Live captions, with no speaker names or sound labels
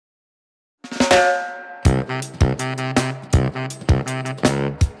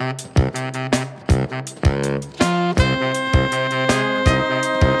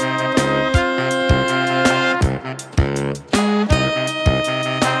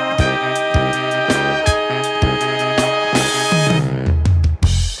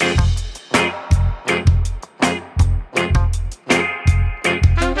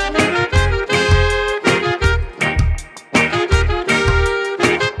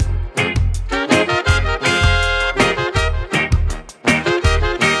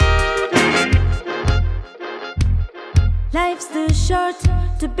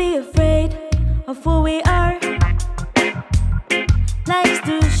who we are. Life's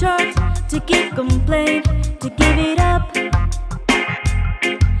too short to keep complaining, to give it up.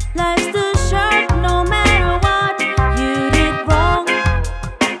 Life's too short no matter what you did wrong.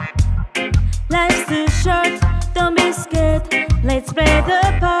 Life's too short, don't be scared, let's spread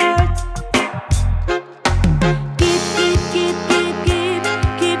apart.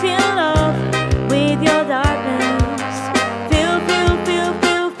 Keep in love with your darkness. Feel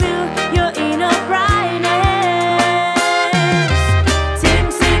your inner brightness.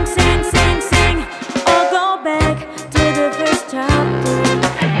 Sing, or go back to the first chapter.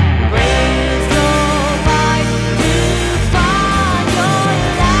 Raise your voice to find your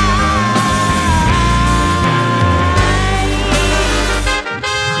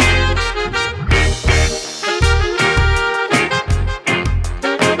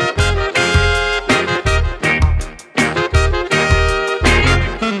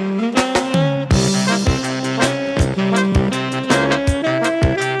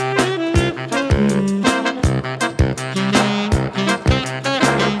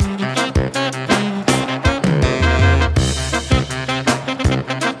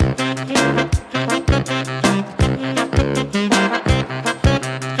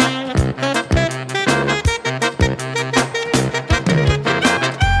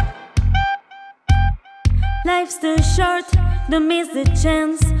Life's too short, don't miss the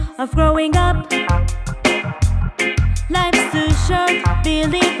chance of growing up. Life's too short,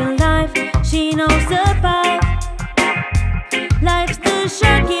 believe in life, she knows the path.